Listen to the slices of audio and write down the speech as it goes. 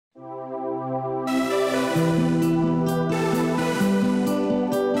Welcome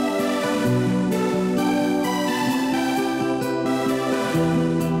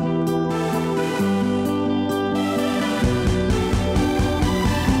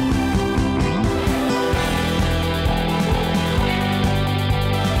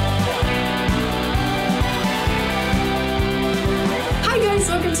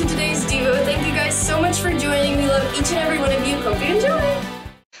to today's Devo. Thank you guys so much for joining. We love each and every one of you. Hope you enjoy.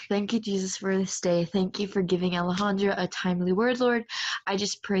 Thank you, Jesus, for this day. Thank you for giving Alejandra a timely word, Lord. I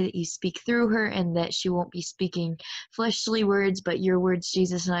just pray that you speak through her and that she won't be speaking fleshly words, but your words,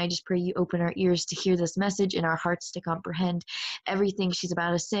 Jesus. And I just pray you open our ears to hear this message and our hearts to comprehend everything she's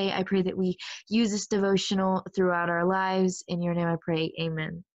about to say. I pray that we use this devotional throughout our lives. In your name I pray,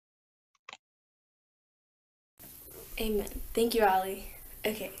 amen. Amen. Thank you, Allie.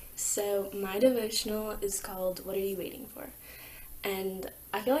 Okay, so my devotional is called What Are You Waiting For? And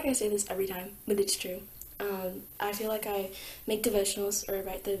I feel like I say this every time, but it's true. I feel like I make devotionals or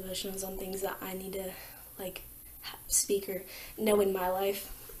write the devotionals on things that I need to speak or know in my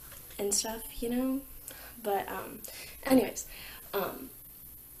life and stuff, you know? But anyways,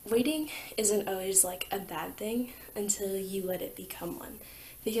 waiting isn't always like a bad thing until you let it become one.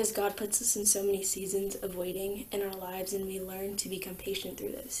 Because God puts us in so many seasons of waiting in our lives, and we learn to become patient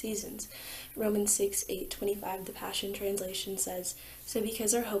through those seasons. Romans 6:8-25, the Passion Translation says, "So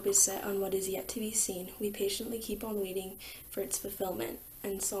because our hope is set on what is yet to be seen, we patiently keep on waiting for its fulfillment."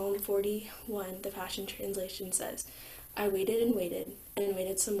 And Psalm 41, the Passion Translation says, "I waited and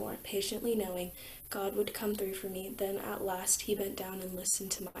waited some more, patiently knowing God would come through for me. Then at last he bent down and listened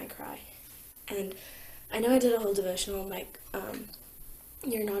to my cry." And I know I did a whole devotional on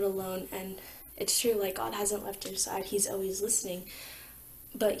you're not alone, and it's true, like, God hasn't left your side. He's always listening,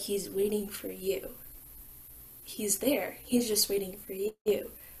 but he's waiting for you. He's there. He's just waiting for you.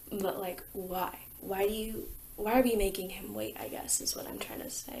 But, like, why? Why are we making him wait, I guess, is what I'm trying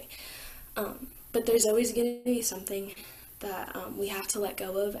to say. But there's always going to be something that we have to let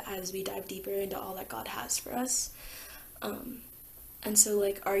go of as we dive deeper into all that God has for us. And so,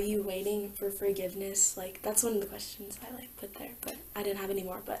 like, are you waiting for forgiveness? Like, that's one of the questions I, put there, but I didn't have any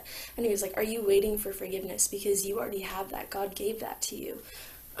more. But anyways, like, are you waiting for forgiveness? Because you already have that. God gave that to you.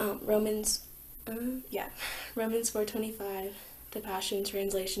 Romans 4:25, the Passion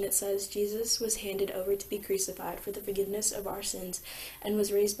Translation, it says, "Jesus was handed over to be crucified for the forgiveness of our sins and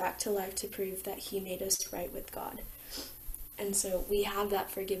was raised back to life to prove that he made us right with God." And so we have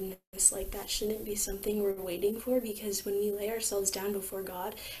that forgiveness. Like, that shouldn't be something we're waiting for, because when we lay ourselves down before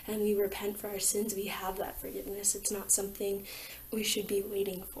God and we repent for our sins, we have that forgiveness. It's not something we should be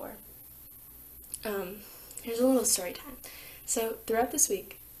waiting for. Here's a little story time. So throughout this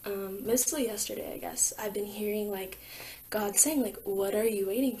week, mostly yesterday, I guess, I've been hearing, God saying, "What are you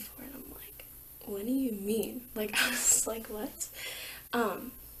waiting for?" And I'm like, what do you mean? I was like, what?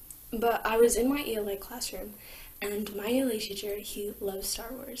 But I was in my ELA classroom, and my ELA teacher, he loves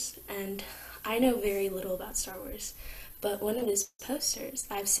Star Wars, and I know very little about Star Wars, but one of his posters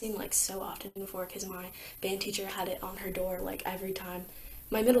I've seen so often before, because my band teacher had it on her door every time.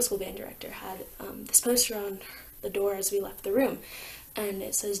 My middle school band director had this poster on the door as we left the room, and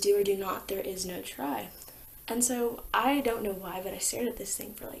it says, "Do or do not, there is no try." And so I don't know why, but I stared at this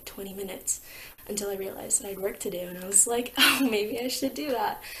thing for 20 minutes until I realized that I had work to do, and I was like, oh, maybe I should do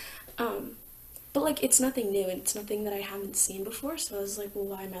that. But it's nothing new, and it's nothing that I haven't seen before, so I was like, well,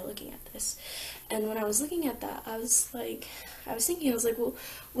 why am I looking at this? And when I was looking at that, I was thinking, well,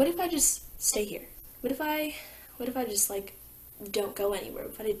 what if I just stay here? What if I just don't go anywhere?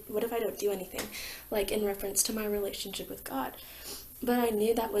 What if I don't do anything, in reference to my relationship with God? But I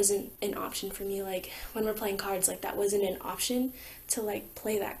knew that wasn't an option for me. When we're playing cards, that wasn't an option to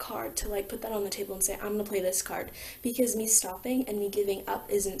play that card, to put that on the table and say, I'm gonna play this card, because me stopping and me giving up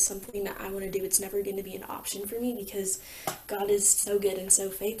isn't something that I want to do. It's never going to be an option for me, because God is so good and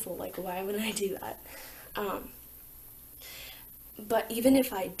so faithful. Why would I do that? But even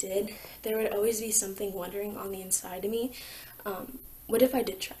if I did, there would always be something wondering on the inside of me. What if I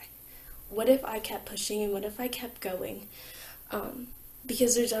did try? What if I kept pushing, and what if I kept going?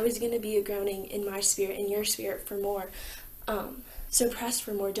 Because there's always going to be a groaning in my spirit, in your spirit, for more. So press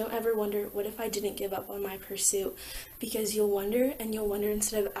for more. Don't ever wonder, what if I didn't give up on my pursuit? Because you'll wonder, and you'll wonder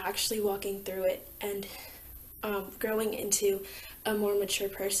instead of actually walking through it and growing into a more mature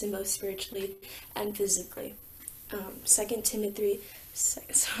person, both spiritually and physically. 2 Timothy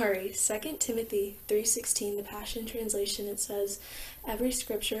 3:16, the Passion Translation, it says, "Every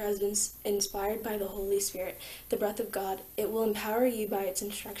scripture has been inspired by the Holy Spirit, the breath of God. It will empower you by its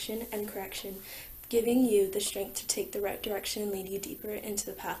instruction and correction, giving you the strength to take the right direction and lead you deeper into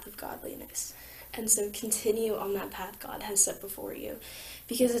the path of godliness. And so continue on that path God has set before you,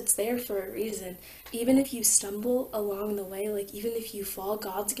 because it's there for a reason. Even if you stumble along the way, like even if you fall,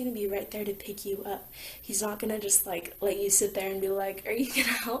 God's going to be right there to pick you up. He's not going to just like let you sit there and be like, are you going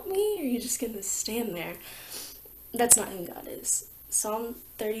to help me? Or are you just going to stand there? That's not who God is. Psalm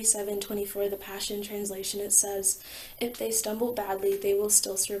 37:24, the Passion Translation, it says, if they stumble badly, they will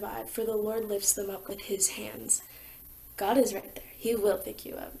still survive, for the Lord lifts them up with his hands. God is right there. He will pick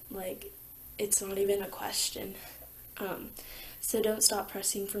you up. Like, it's not even a question. So don't stop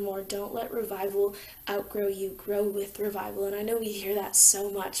pressing for more. Don't let revival outgrow you. Grow with revival. And I know we hear that so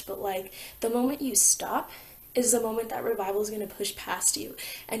much, but like the moment you stop is the moment that revival is going to push past you.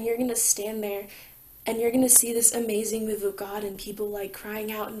 And you're going to stand there and you're going to see this amazing move of God and people like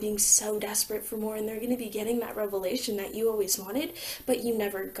crying out and being so desperate for more. And they're going to be getting that revelation that you always wanted, but you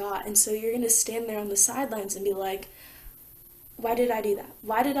never got. And so you're going to stand there on the sidelines and be like, why did I do that?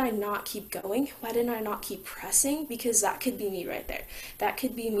 Why did I not keep going? Why didn't I not keep pressing? Because that could be me right there. That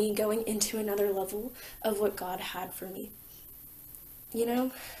could be me going into another level of what God had for me. You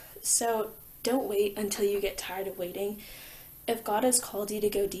know? So don't wait until you get tired of waiting. If God has called you to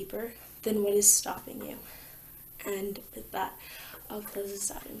go deeper, then what is stopping you? And with that, I'll close this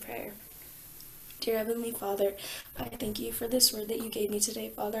out in prayer. Dear Heavenly Father, I thank you for this word that you gave me today,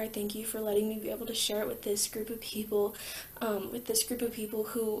 Father. I thank you for letting me be able to share it with this group of people,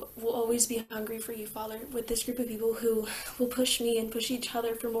 who will always be hungry for you, Father, with this group of people who will push me and push each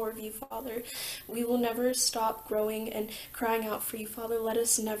other for more of you, Father. We will never stop growing and crying out for you, Father. Let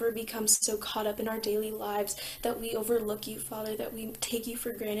us never become so caught up in our daily lives that we overlook you, Father, that we take you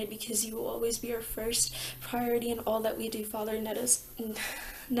for granted, because you will always be our first priority in all that we do, Father.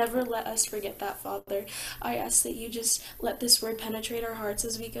 Never let us forget that, Father. I ask that you just let this word penetrate our hearts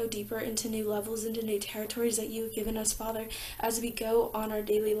as we go deeper into new levels, into new territories that you have given us, Father, as we go on our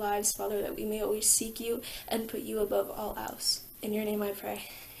daily lives, Father, that we may always seek you and put you above all else. In your name I pray.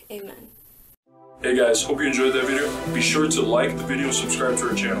 Amen. Hey guys, hope you enjoyed that video. Be sure to like the video and subscribe to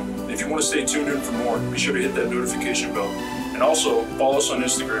our channel. And if you want to stay tuned in for more, be sure to hit that notification bell. And also, follow us on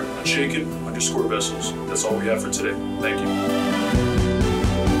Instagram on shaken_vessels. That's all we have for today. Thank you.